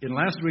In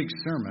last week's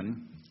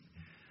sermon,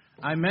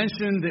 I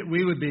mentioned that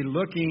we would be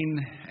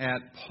looking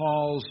at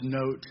Paul's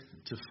note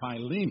to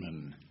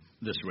Philemon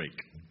this week.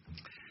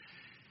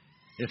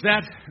 If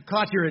that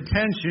caught your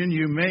attention,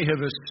 you may have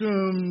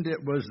assumed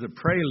it was the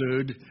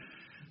prelude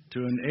to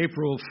an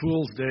April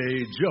Fool's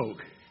Day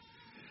joke,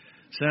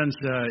 since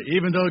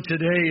even though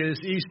today is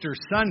Easter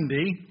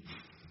Sunday,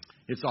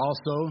 it's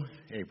also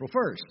April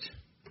 1st.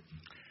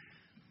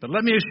 But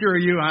let me assure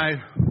you, I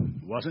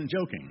wasn't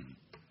joking.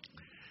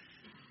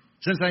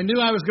 Since I knew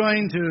I was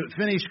going to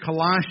finish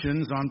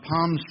Colossians on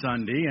Palm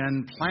Sunday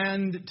and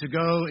planned to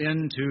go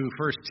into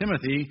 1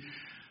 Timothy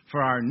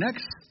for our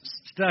next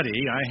study,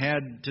 I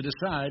had to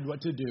decide what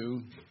to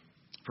do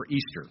for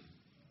Easter.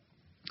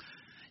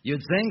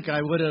 You'd think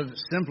I would have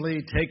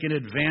simply taken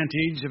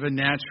advantage of a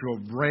natural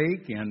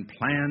break and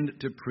planned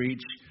to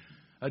preach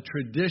a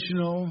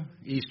traditional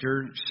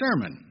Easter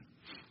sermon.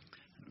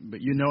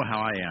 But you know how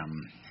I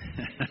am.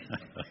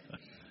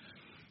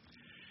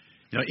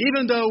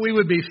 Even though we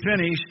would be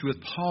finished with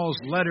Paul's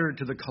letter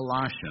to the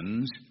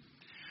Colossians,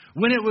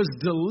 when it was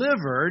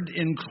delivered,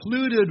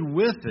 included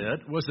with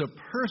it was a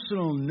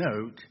personal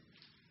note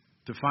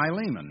to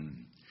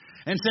Philemon.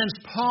 And since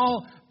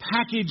Paul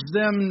packaged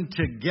them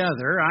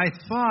together, I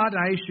thought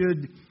I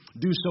should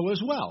do so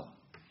as well,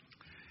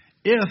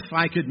 if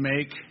I could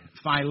make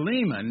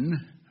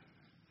Philemon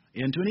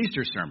into an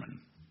Easter sermon.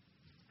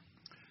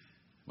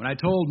 When I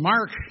told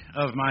Mark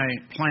of my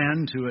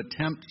plan to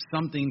attempt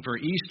something for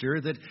Easter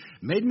that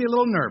made me a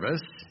little nervous,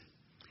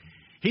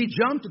 he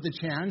jumped at the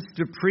chance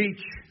to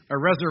preach a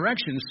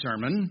resurrection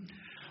sermon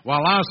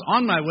while I was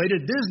on my way to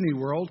Disney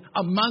World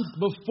a month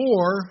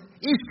before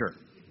Easter.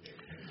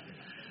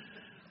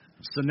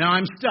 So now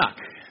I'm stuck,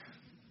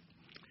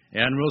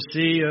 and we'll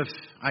see if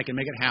I can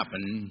make it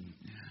happen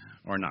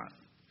or not.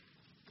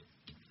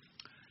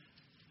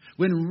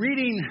 When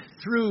reading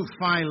through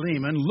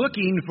Philemon,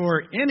 looking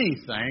for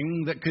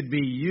anything that could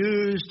be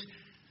used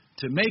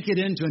to make it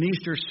into an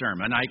Easter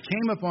sermon, I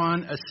came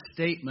upon a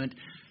statement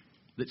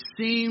that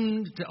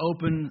seemed to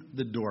open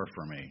the door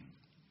for me.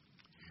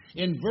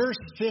 In verse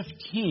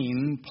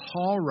 15,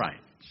 Paul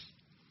writes,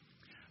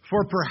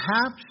 "For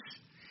perhaps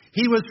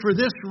he was for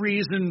this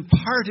reason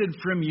parted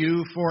from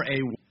you for a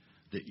while,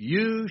 that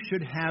you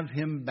should have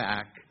him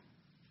back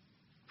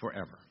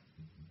forever."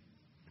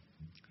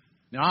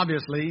 Now,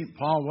 obviously,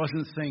 Paul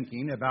wasn't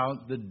thinking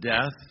about the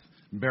death,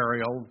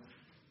 burial,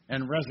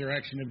 and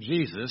resurrection of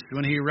Jesus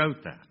when he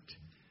wrote that.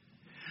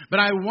 But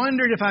I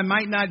wondered if I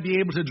might not be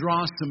able to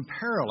draw some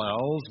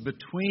parallels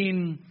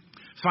between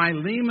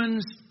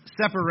Philemon's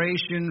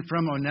separation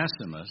from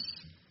Onesimus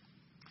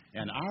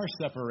and our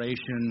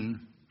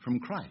separation from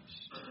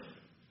Christ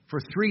for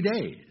 3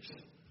 days,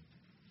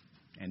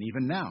 and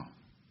even now.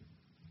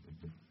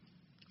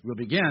 We'll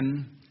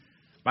begin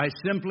by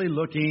simply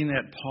looking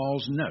at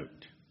Paul's note,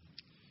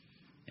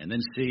 and then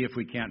see if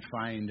we can't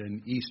find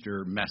an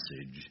Easter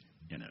message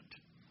in it.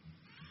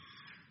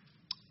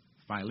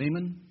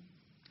 Philemon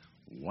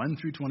 1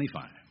 through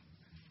 25.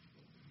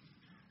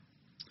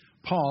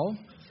 Paul,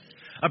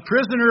 a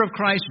prisoner of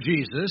Christ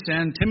Jesus,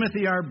 and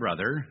Timothy our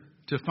brother,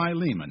 to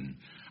Philemon,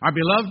 our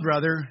beloved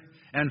brother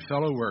and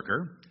fellow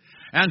worker,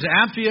 and to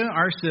Apphia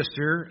our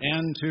sister,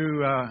 and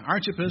to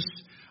Archippus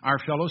our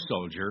fellow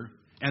soldier,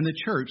 and the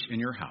church in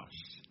your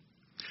house.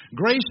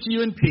 Grace to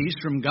you and peace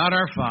from God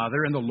our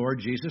Father and the Lord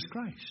Jesus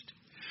Christ.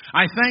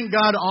 I thank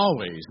God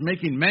always,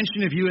 making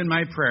mention of you in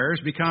my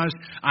prayers, because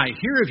I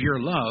hear of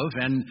your love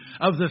and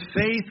of the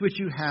faith which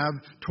you have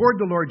toward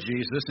the Lord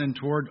Jesus and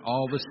toward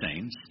all the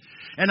saints.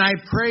 And I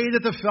pray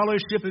that the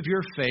fellowship of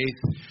your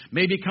faith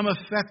may become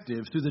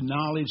effective through the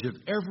knowledge of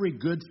every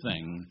good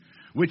thing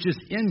which is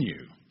in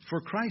you, for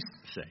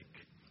Christ's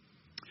sake.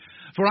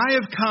 For I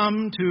have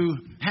come to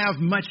have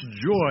much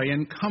joy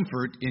and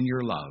comfort in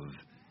your love,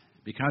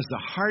 because the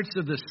hearts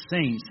of the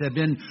saints have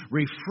been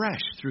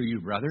refreshed through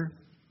you, brother.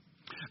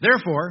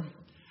 Therefore,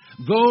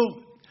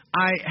 though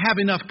I have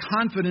enough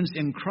confidence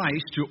in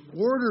Christ to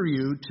order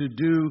you to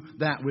do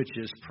that which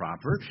is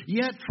proper,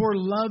 yet for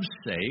love's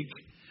sake,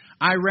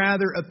 I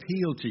rather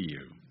appeal to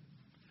you,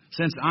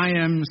 since I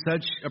am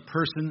such a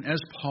person as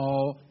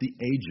Paul the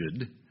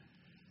aged,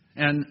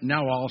 and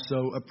now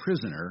also a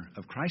prisoner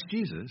of Christ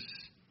Jesus.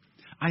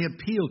 I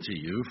appeal to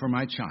you for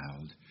my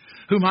child,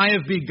 whom I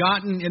have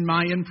begotten in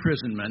my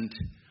imprisonment,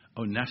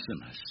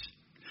 Onesimus,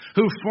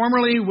 who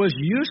formerly was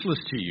useless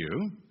to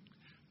you,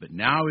 but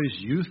now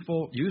is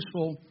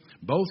useful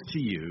both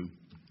to you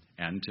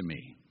and to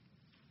me.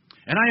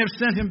 And I have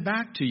sent him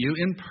back to you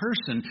in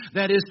person,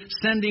 that is,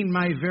 sending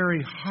my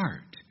very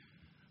heart,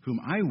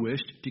 whom I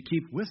wished to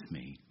keep with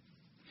me,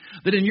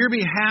 that in your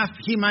behalf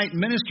he might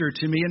minister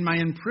to me in my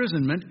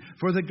imprisonment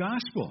for the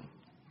gospel.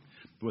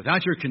 But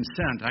without your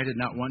consent, I did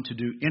not want to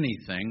do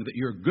anything, that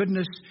your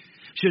goodness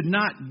should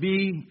not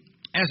be,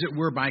 as it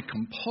were, by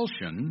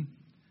compulsion,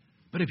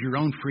 but of your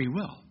own free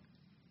will.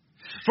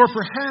 For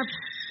perhaps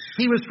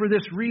he was for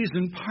this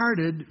reason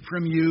parted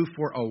from you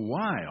for a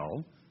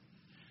while,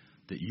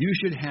 that you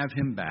should have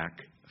him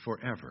back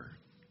forever.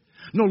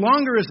 No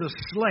longer as a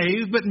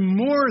slave, but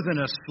more than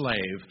a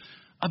slave,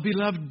 a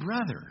beloved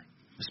brother,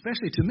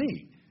 especially to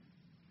me,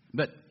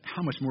 but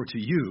how much more to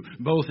you,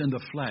 both in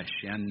the flesh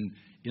and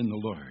in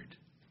the Lord.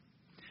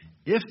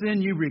 If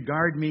then you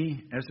regard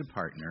me as a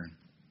partner,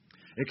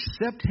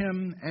 accept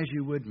him as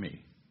you would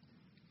me.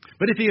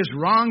 But if he has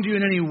wronged you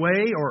in any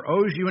way or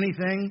owes you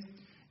anything,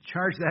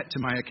 charge that to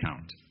my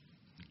account.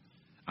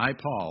 I,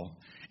 Paul,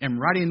 am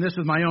writing this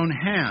with my own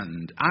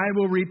hand. I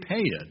will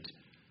repay it,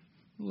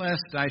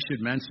 lest I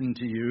should mention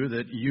to you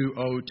that you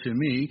owe to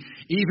me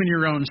even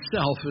your own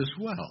self as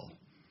well.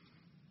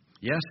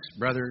 Yes,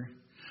 brother,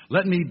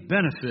 let me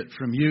benefit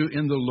from you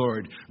in the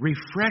Lord.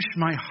 Refresh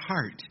my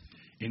heart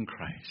in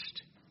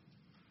Christ.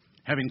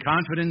 Having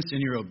confidence in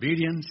your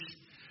obedience,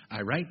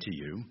 I write to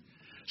you,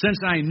 since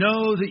I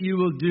know that you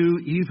will do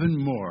even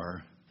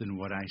more than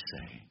what I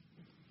say.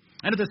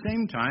 And at the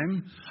same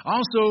time,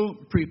 also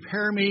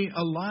prepare me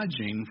a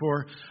lodging,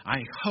 for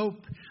I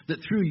hope that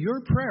through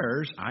your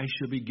prayers I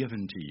shall be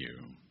given to you.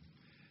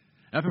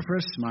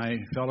 Epaphras, my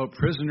fellow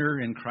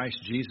prisoner in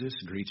Christ Jesus,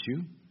 greets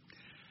you,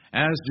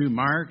 as do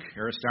Mark,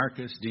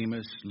 Aristarchus,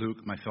 Demas, Luke,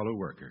 my fellow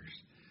workers.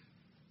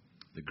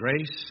 The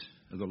grace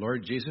of the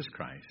Lord Jesus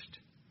Christ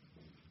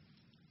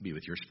be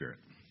with your spirit.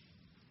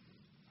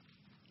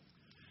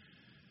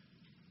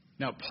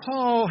 Now,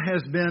 Paul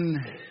has been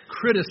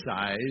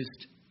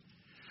criticized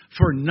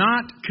for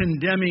not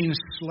condemning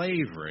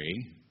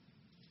slavery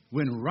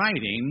when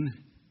writing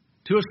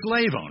to a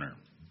slave owner.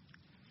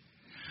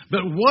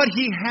 But what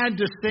he had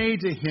to say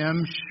to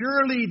him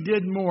surely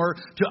did more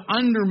to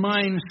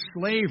undermine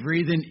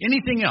slavery than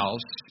anything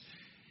else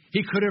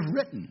he could have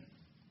written.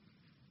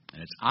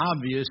 And it's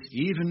obvious,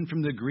 even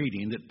from the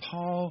greeting, that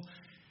Paul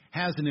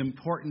has an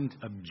important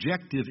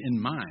objective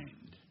in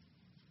mind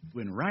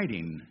when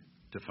writing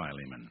to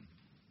Philemon.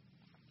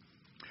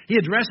 He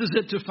addresses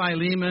it to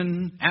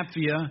Philemon,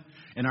 Apphia,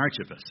 and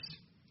Archippus.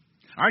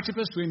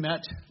 Archippus we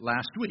met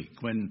last week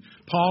when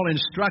Paul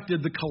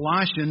instructed the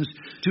Colossians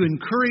to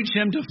encourage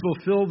him to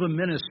fulfill the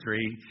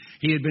ministry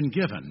he had been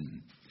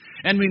given.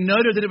 And we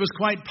noted that it was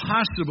quite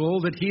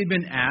possible that he had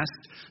been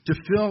asked to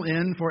fill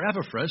in for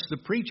Epaphras, the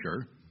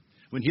preacher,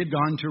 when he had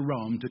gone to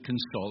Rome to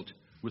consult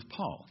with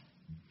Paul.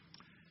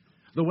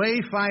 The way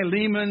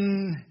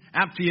Philemon,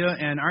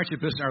 Apphia, and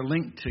Archippus are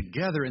linked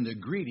together in the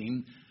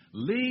greeting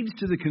leads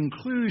to the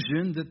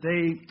conclusion that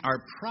they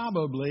are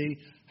probably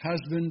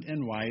husband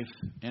and wife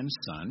and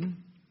son,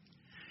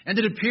 and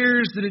it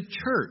appears that a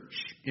church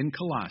in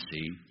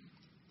Colossae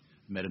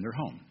met in their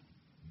home.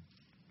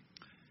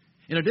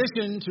 In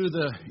addition to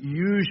the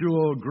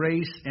usual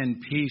grace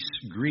and peace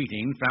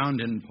greeting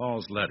found in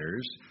Paul's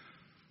letters,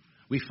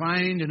 we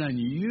find an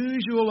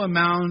unusual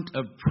amount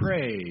of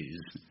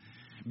praise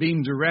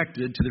being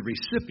directed to the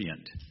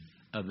recipient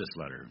of this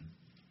letter.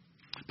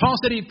 Paul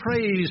said he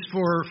prays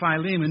for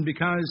Philemon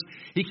because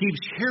he keeps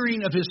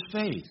hearing of his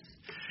faith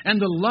and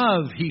the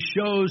love he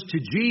shows to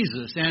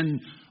Jesus and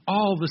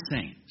all the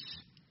saints.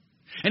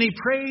 And he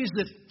prays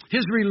that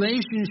his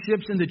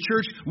relationships in the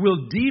church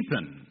will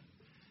deepen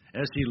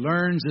as he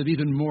learns of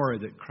even more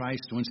that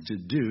Christ wants to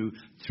do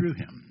through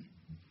him.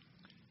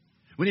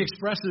 When he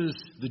expresses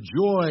the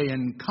joy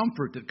and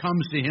comfort that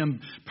comes to him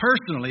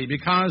personally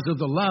because of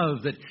the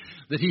love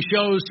that he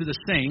shows to the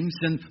saints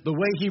and the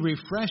way he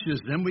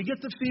refreshes them, we get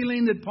the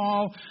feeling that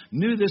Paul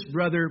knew this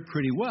brother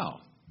pretty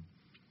well.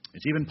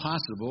 It's even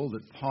possible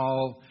that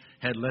Paul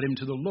had led him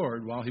to the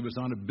Lord while he was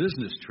on a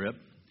business trip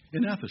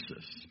in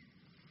Ephesus.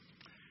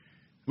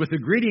 With the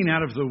greeting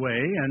out of the way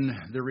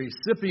and the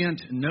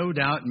recipient no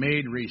doubt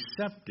made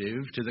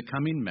receptive to the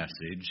coming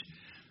message,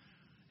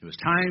 it was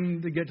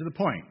time to get to the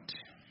point.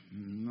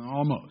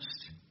 Almost.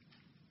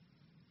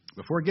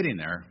 Before getting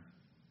there,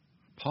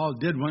 Paul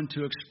did want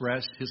to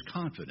express his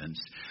confidence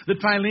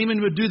that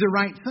Philemon would do the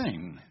right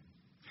thing.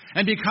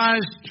 And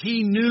because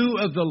he knew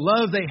of the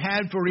love they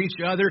had for each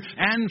other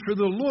and for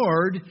the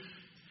Lord,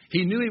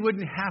 he knew he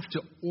wouldn't have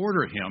to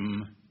order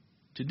him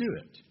to do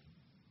it.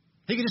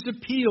 He could just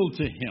appeal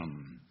to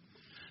him.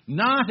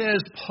 Not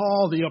as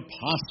Paul the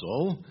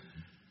apostle,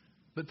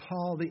 but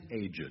Paul the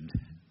aged,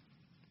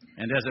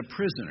 and as a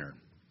prisoner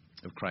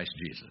of Christ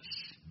Jesus.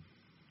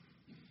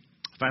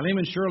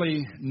 Philemon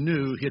surely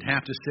knew he'd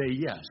have to say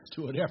yes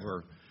to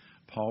whatever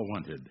Paul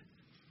wanted.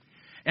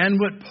 And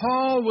what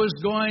Paul was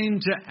going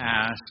to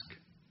ask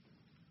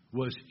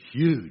was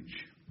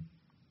huge.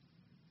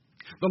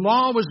 The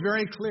law was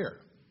very clear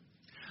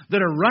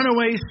that a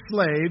runaway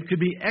slave could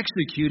be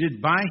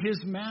executed by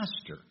his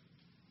master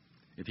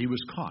if he was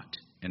caught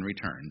and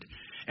returned.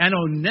 And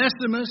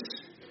Onesimus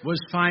was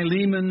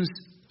Philemon's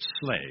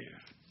slave.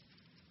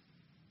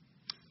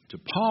 To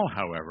Paul,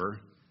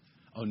 however,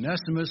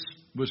 Onesimus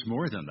was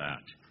more than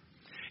that.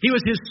 He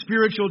was his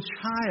spiritual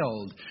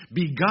child,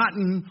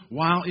 begotten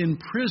while in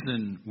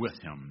prison with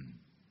him.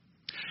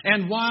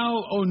 And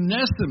while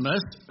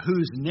Onesimus,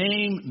 whose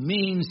name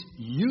means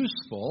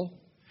useful,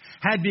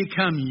 had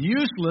become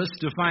useless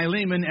to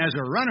Philemon as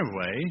a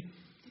runaway,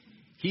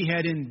 he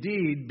had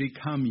indeed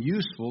become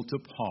useful to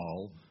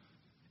Paul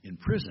in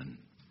prison.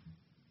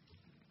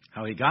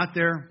 How he got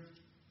there,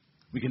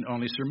 we can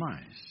only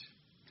surmise.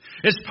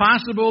 It's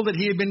possible that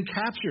he had been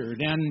captured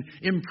and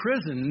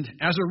imprisoned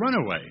as a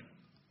runaway.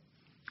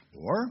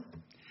 Or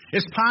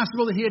it's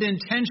possible that he had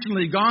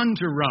intentionally gone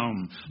to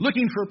Rome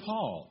looking for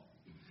Paul,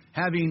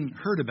 having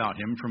heard about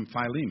him from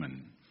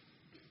Philemon.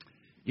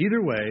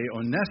 Either way,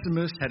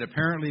 Onesimus had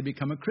apparently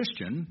become a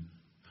Christian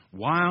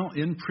while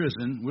in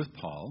prison with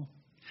Paul,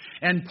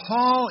 and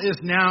Paul is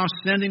now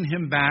sending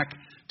him back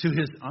to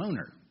his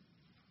owner,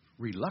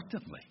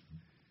 reluctantly.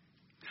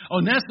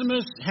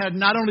 Onesimus had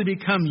not only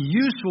become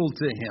useful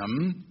to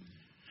him,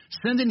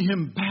 sending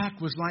him back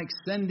was like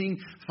sending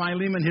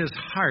Philemon his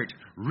heart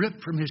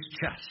ripped from his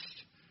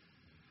chest.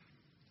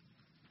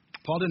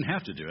 Paul didn't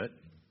have to do it.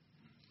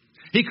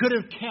 He could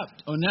have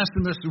kept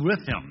Onesimus with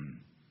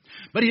him,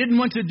 but he didn't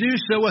want to do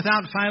so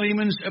without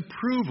Philemon's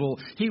approval.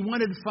 He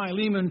wanted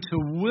Philemon to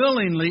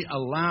willingly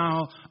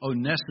allow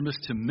Onesimus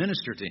to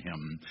minister to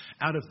him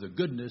out of the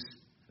goodness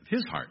of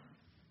his heart.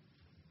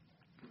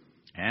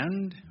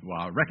 And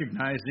while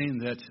recognizing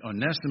that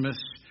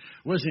Onesimus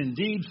was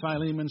indeed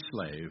Philemon's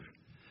slave,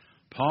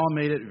 Paul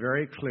made it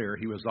very clear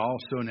he was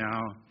also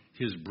now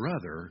his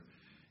brother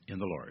in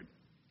the Lord.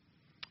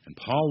 And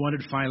Paul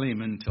wanted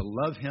Philemon to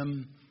love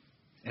him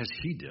as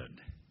he did,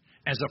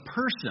 as a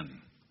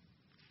person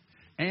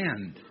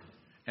and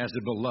as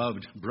a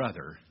beloved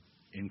brother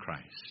in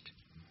Christ.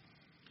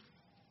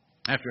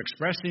 After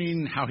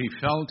expressing how he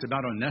felt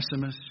about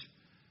Onesimus,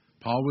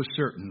 Paul was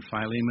certain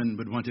Philemon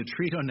would want to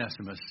treat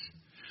Onesimus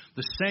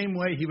the same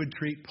way he would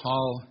treat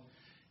Paul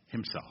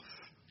himself.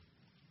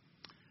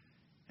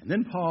 And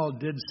then Paul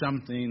did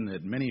something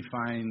that many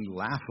find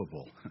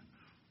laughable.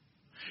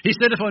 He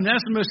said if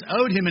Onesimus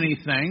owed him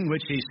anything,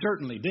 which he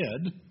certainly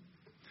did,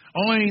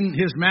 owing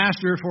his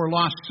master for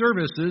lost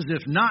services,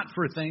 if not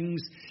for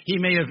things he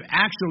may have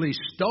actually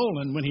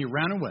stolen when he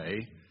ran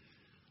away,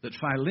 that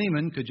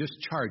Philemon could just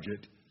charge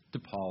it to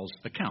Paul's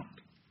account.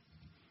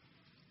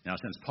 Now,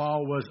 since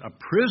Paul was a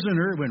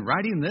prisoner when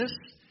writing this,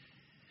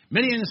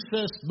 many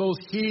insist both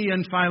he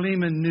and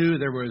Philemon knew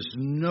there was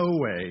no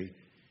way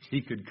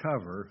he could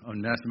cover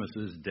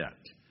Onesimus' debt,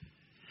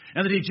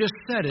 and that he just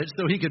said it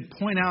so he could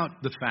point out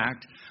the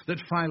fact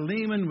that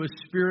Philemon was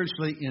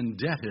spiritually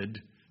indebted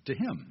to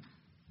him.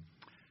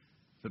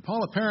 But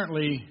Paul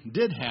apparently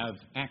did have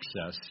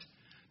access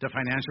to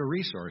financial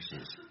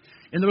resources.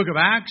 In the book of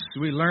Acts,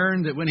 we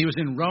learn that when he was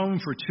in Rome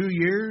for 2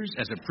 years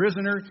as a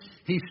prisoner,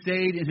 he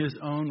stayed in his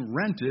own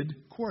rented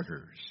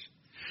quarters.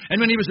 And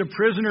when he was a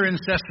prisoner in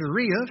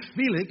Caesarea,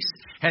 Felix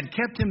had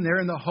kept him there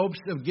in the hopes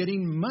of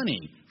getting money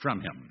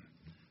from him.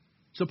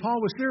 So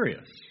Paul was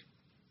serious.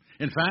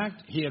 In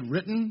fact, he had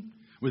written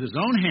with his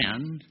own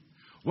hand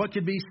what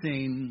could be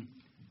seen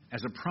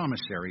as a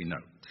promissory note.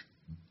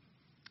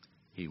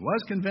 He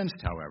was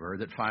convinced, however,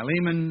 that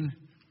Philemon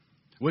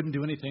wouldn't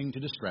do anything to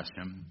distress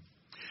him,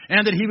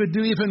 and that he would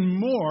do even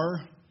more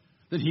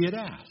than he had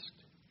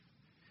asked.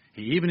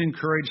 He even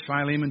encouraged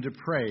Philemon to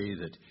pray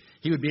that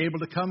he would be able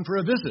to come for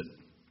a visit,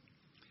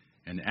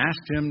 and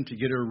asked him to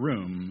get a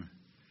room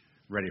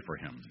ready for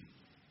him.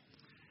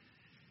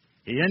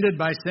 He ended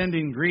by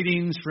sending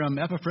greetings from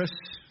Epaphras,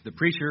 the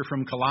preacher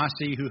from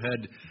Colossae, who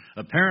had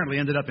apparently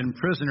ended up in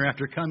prison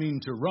after coming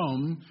to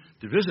Rome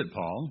to visit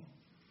Paul,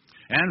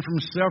 and from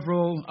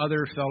several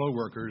other fellow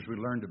workers we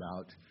learned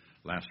about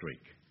last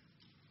week.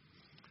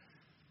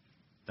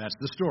 That's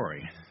the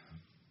story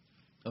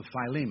of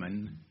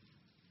Philemon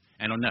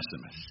and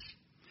Onesimus,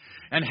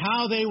 and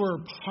how they were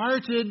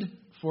parted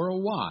for a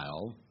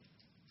while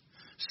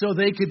so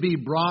they could be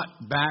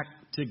brought back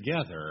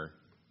together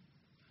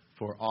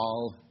for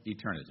all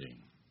eternity.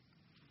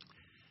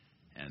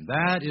 And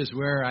that is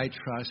where I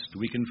trust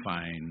we can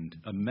find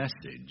a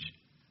message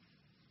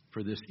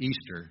for this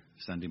Easter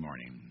Sunday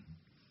morning.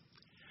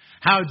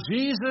 How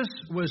Jesus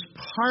was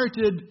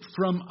parted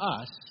from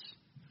us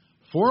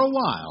for a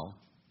while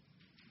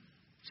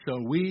so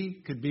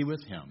we could be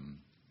with him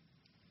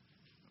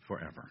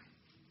forever.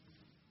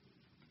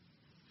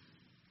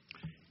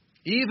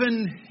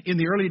 Even in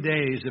the early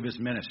days of his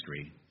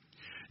ministry,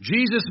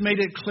 Jesus made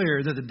it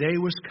clear that the day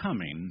was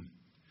coming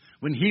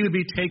when he would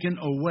be taken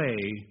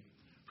away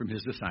from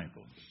his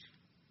disciples.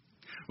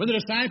 When the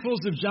disciples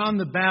of John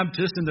the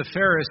Baptist and the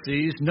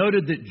Pharisees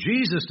noted that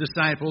Jesus'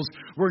 disciples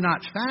were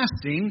not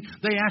fasting,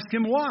 they asked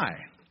him why.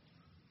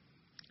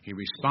 He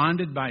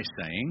responded by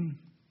saying,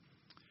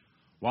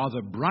 "While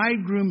the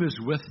bridegroom is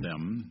with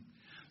them,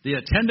 the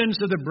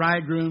attendants of the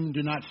bridegroom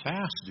do not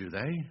fast, do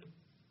they?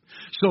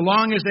 So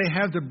long as they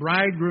have the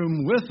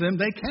bridegroom with them,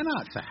 they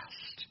cannot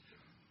fast.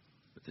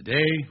 But the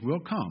day will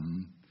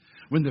come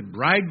when the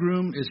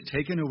bridegroom is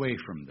taken away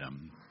from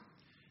them,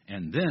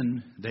 and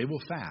then they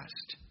will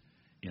fast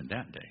in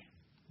that day."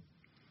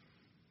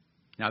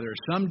 Now, there's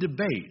some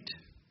debate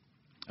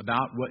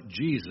about what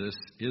Jesus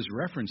is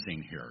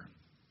referencing here.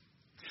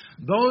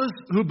 Those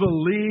who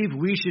believe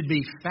we should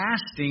be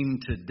fasting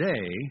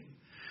today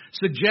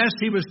suggest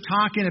he was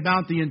talking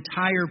about the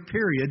entire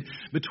period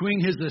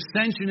between his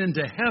ascension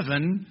into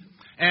heaven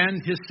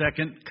and his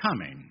second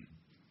coming.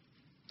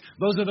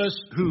 Those of us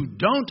who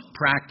don't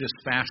practice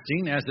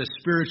fasting as a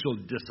spiritual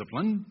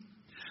discipline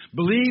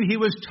believe he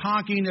was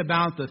talking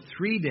about the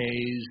 3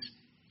 days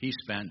he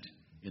spent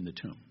in the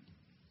tomb.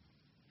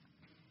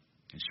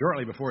 And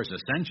shortly before his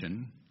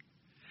ascension,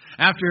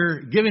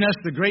 after giving us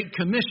the Great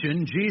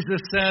Commission,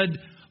 Jesus said,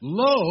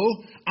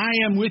 "Lo, I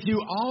am with you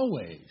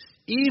always,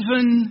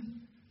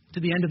 even to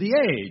the end of the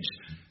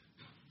age."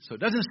 So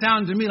it doesn't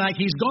sound to me like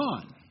he's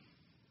gone,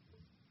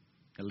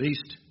 at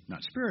least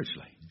not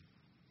spiritually.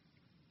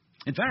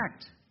 In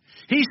fact,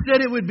 he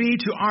said it would be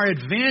to our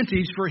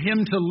advantage for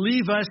him to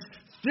leave us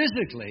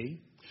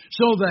physically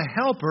so the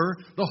Helper,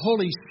 the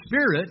Holy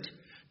Spirit,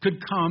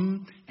 could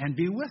come and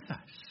be with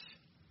us.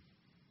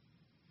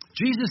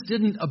 Jesus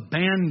didn't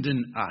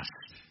abandon us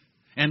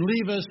and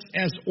leave us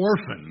as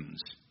orphans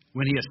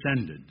when he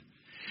ascended.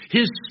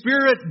 His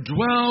Spirit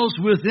dwells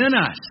within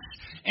us,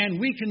 and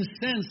we can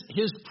sense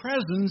his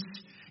presence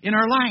in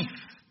our life.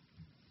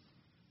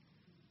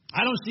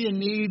 I don't see a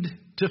need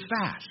to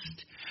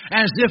fast,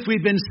 as if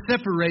we've been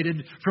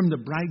separated from the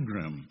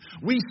bridegroom.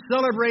 We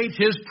celebrate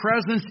his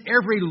presence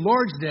every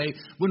Lord's Day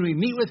when we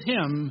meet with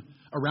him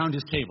around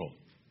his table.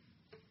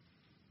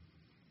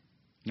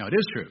 Now, it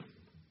is true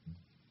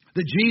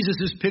that Jesus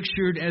is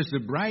pictured as the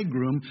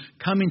bridegroom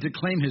coming to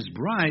claim his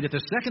bride at the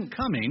second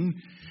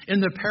coming in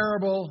the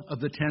parable of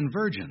the 10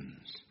 virgins.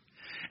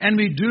 And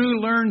we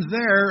do learn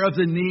there of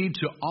the need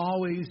to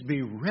always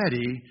be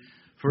ready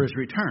for his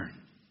return.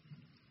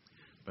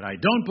 But I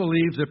don't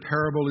believe the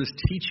parable is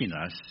teaching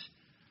us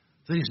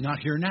that he's not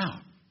here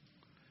now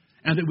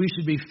and that we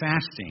should be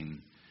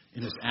fasting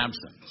in his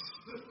absence.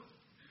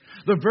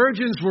 The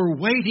virgins were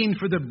waiting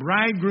for the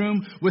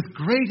bridegroom with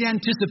great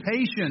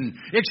anticipation,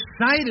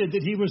 excited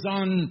that he was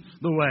on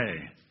the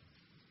way.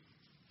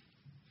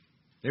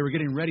 They were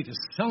getting ready to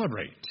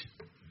celebrate.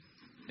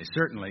 They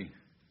certainly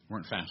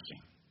weren't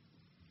fasting.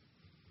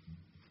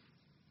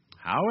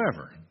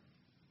 However,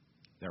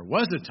 there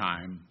was a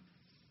time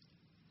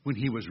when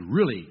he was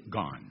really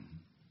gone.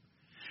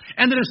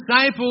 And the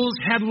disciples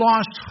had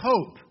lost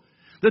hope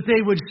that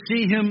they would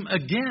see him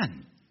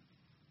again.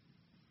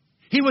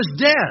 He was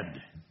dead.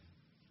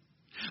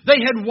 They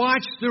had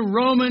watched the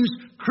Romans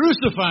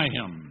crucify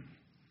him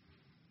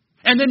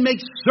and then make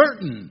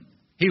certain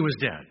he was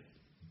dead.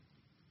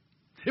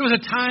 It was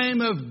a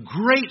time of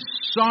great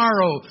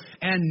sorrow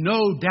and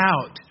no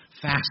doubt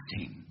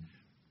fasting.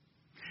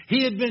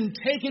 He had been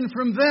taken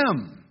from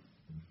them.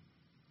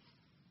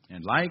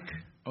 And like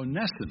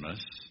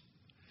Onesimus,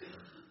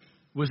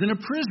 was in a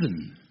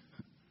prison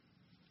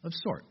of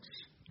sorts.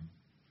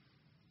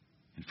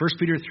 In 1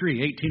 Peter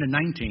 3, 18 and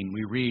 19,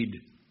 we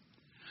read,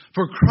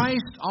 "For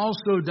Christ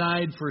also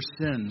died for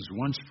sins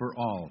once for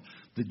all,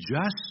 the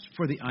just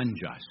for the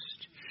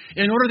unjust,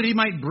 in order that he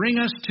might bring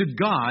us to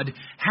God,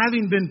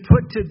 having been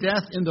put to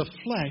death in the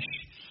flesh,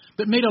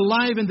 but made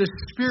alive in the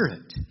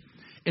Spirit,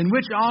 in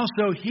which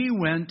also he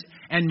went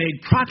and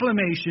made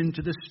proclamation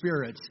to the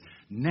spirits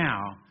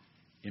now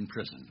in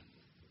prison."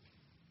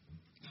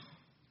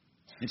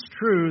 It's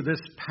true,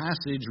 this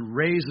passage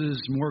raises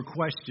more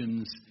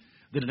questions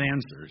than it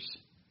answers.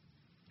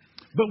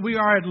 But we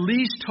are at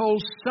least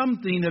told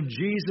something of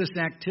Jesus'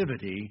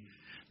 activity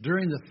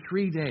during the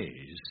 3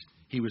 days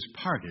he was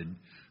parted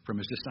from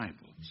his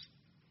disciples.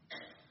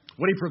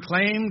 What he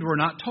proclaimed, we're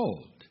not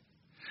told.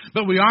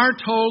 But we are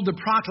told the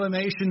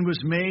proclamation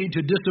was made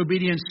to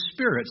disobedient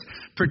spirits,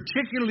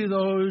 particularly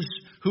those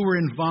who were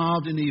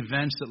involved in the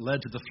events that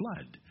led to the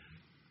flood.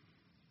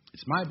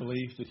 It's my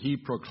belief that he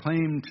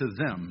proclaimed to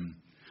them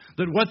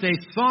that what they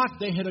thought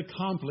they had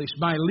accomplished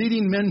by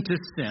leading men to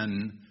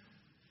sin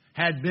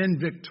had been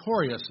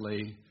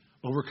victoriously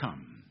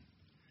overcome.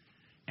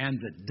 And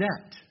the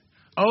debt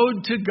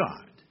owed to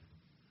God,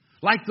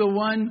 like the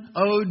one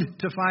owed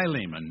to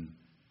Philemon,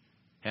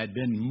 had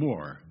been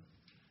more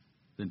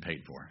than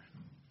paid for.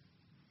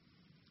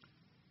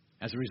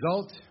 As a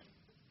result,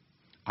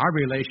 our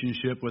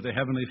relationship with the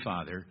Heavenly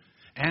Father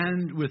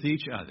and with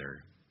each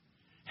other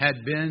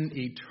had been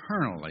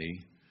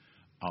eternally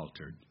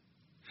altered.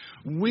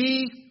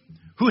 We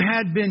who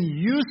had been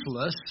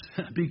useless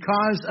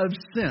because of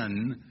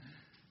sin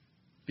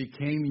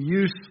became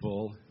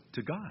useful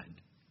to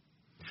God.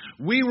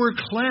 We were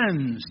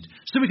cleansed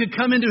so we could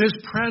come into his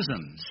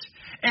presence,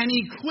 and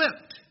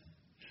equipped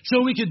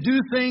so we could do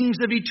things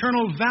of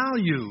eternal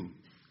value.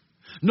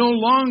 No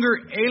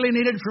longer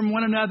alienated from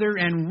one another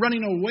and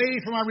running away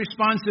from our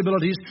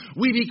responsibilities,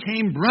 we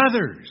became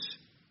brothers,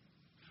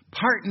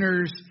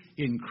 partners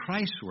in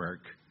Christ's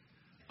work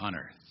on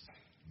earth.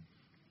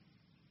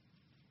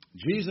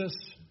 Jesus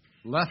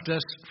left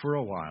us for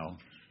a while,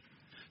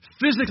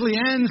 physically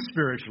and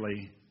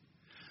spiritually,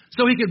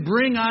 so he could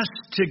bring us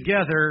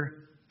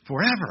together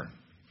forever.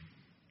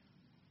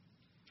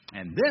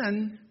 And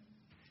then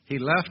he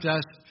left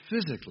us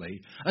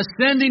physically,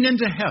 ascending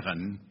into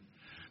heaven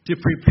to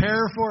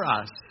prepare for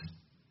us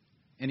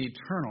an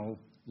eternal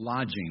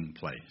lodging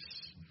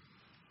place.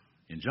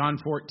 In John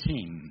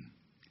 14,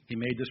 he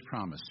made this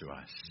promise to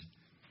us.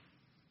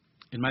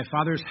 "In my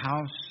Father's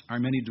house are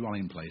many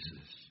dwelling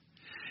places.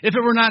 If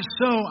it were not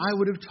so, I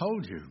would have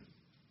told you.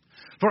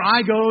 For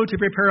I go to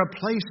prepare a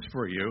place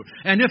for you.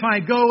 And if I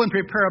go and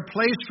prepare a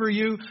place for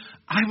you,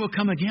 I will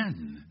come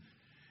again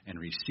and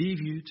receive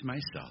you to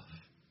myself,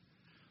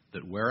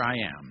 that where I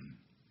am,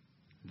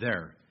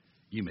 there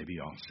you may be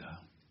also.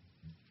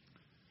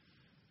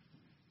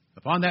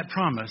 Upon that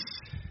promise,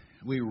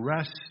 we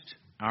rest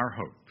our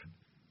hope.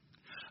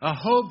 A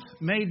hope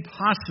made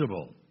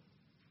possible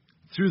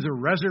through the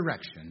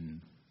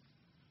resurrection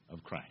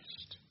of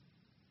Christ.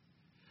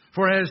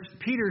 For as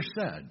Peter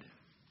said,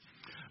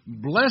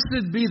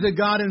 "Blessed be the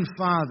God and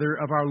Father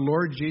of our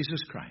Lord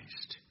Jesus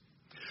Christ,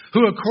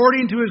 who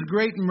according to his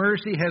great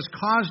mercy has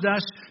caused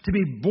us to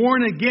be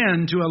born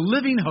again to a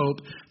living hope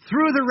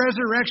through the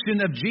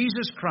resurrection of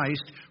Jesus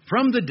Christ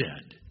from the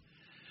dead,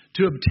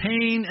 to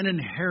obtain an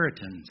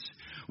inheritance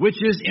which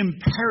is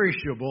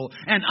imperishable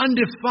and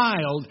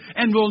undefiled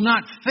and will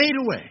not fade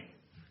away,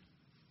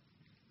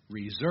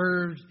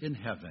 reserved in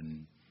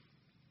heaven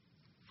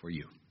for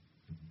you."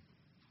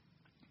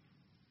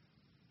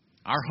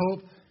 Our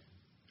hope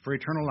for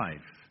eternal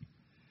life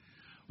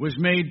was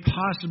made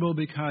possible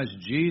because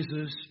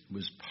Jesus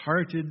was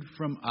parted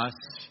from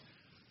us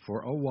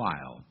for a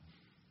while,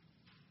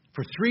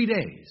 for 3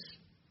 days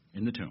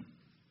in the tomb.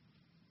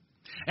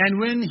 And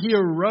when he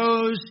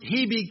arose,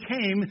 he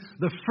became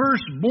the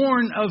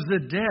firstborn of the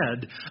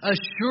dead,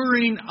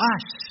 assuring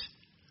us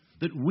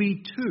that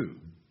we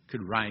too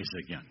could rise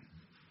again.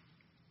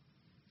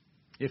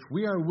 If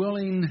we are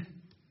willing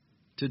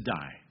to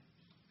die,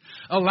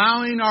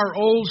 allowing our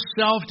old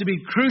self to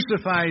be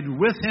crucified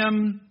with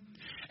him,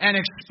 and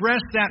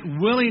express that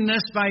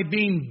willingness by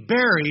being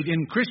buried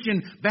in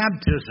Christian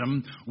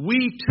baptism,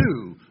 we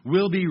too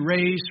will be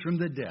raised from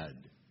the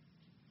dead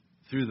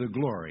through the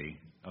glory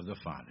of the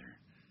Father.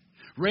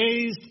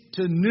 Raised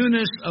to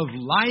newness of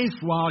life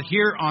while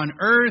here on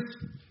earth,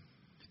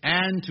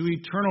 and to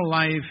eternal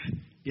life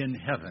in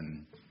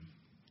heaven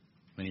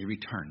when he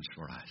returns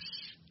for us.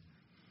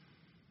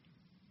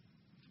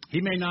 He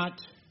may not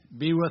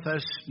be with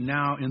us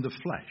now in the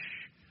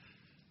flesh,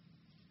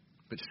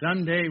 but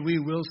someday we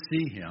will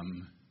see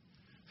him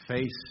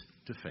face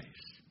to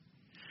face.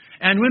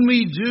 And when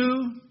we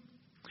do,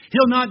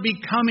 he'll not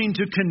be coming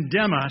to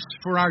condemn us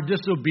for our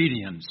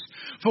disobedience,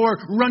 for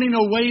running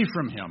away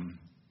from him,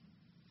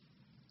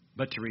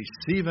 but to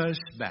receive us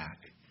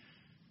back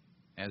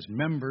as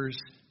members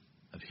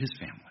of his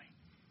family.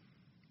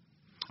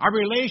 Our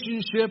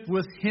relationship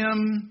with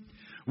him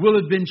will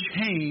have been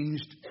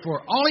changed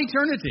for all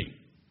eternity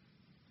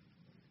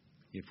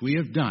if we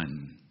have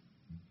done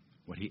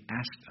what he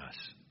asked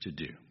us to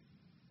do.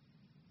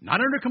 Not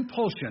under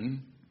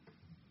compulsion,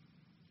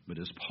 but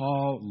as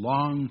Paul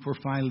longed for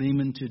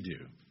Philemon to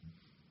do,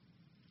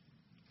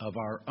 of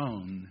our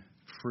own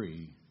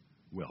free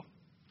will.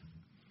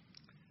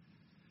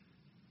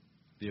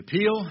 The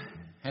appeal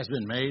has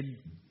been made,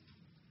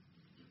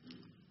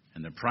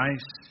 and the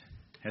price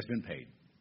has been paid.